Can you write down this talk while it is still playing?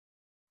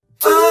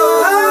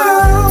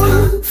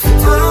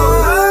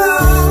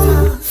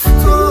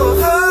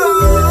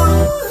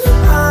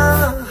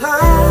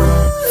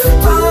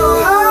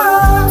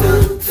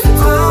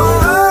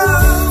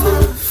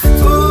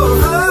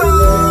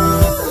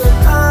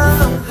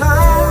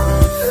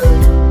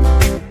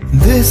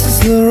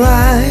the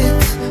right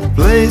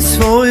place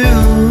for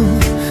you.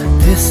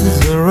 This is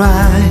the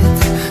right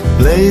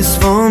place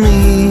for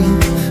me.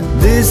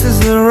 This is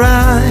the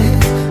right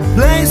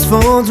place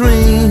for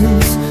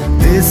dreams.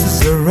 This is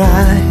the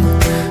right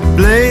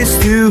place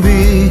to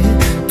be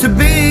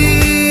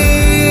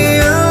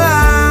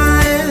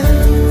alive,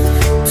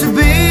 to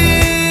be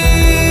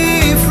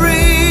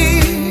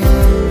free,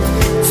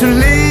 to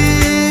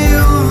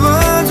live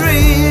a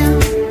dream,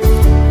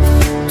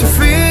 to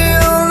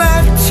feel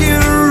that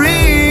you're real.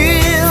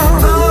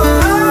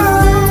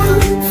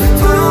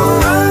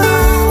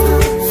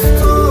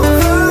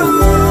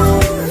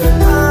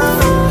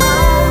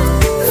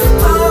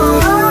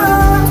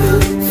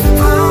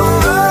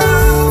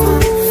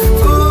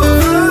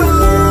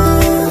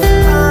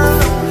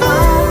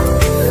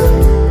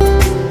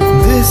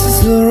 This is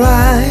the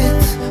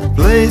right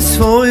place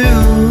for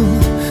you.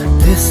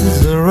 This is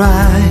the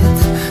right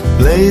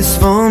place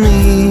for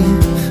me.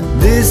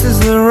 This is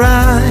the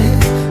right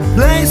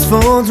place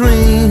for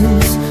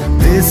dreams.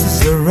 This is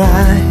the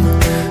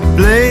right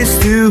place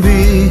to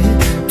be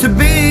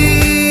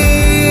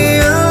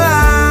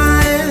alive,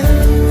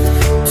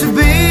 to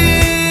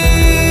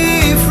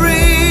be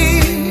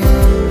free,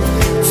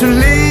 to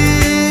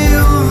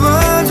live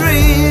a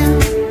dream,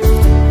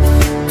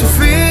 to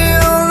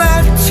feel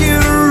that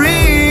you're real.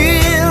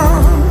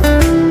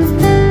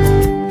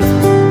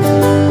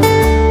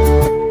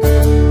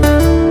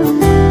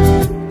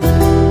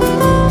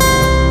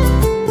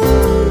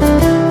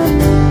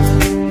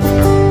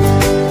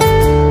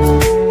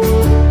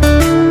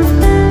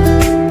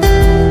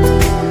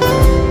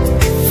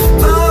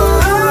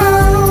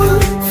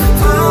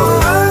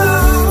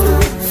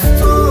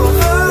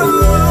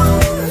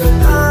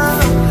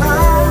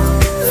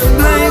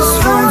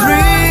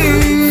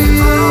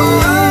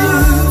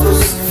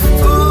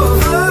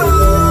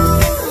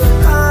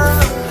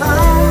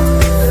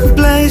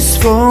 Place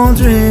for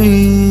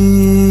dreams.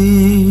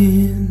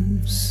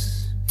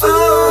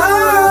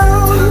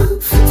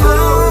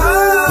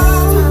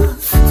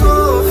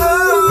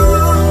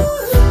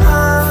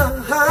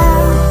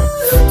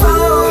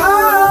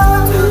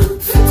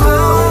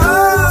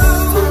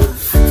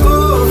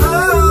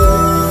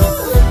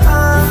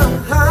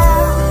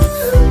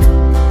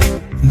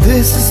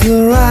 This is the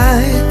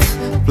right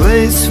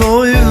place for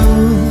you.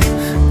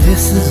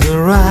 This is the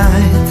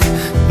right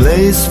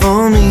place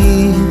for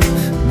me.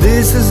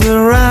 This is the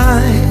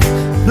right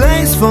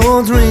place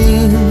for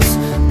dreams.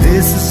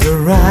 This is the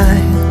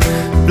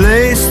right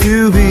place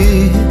to be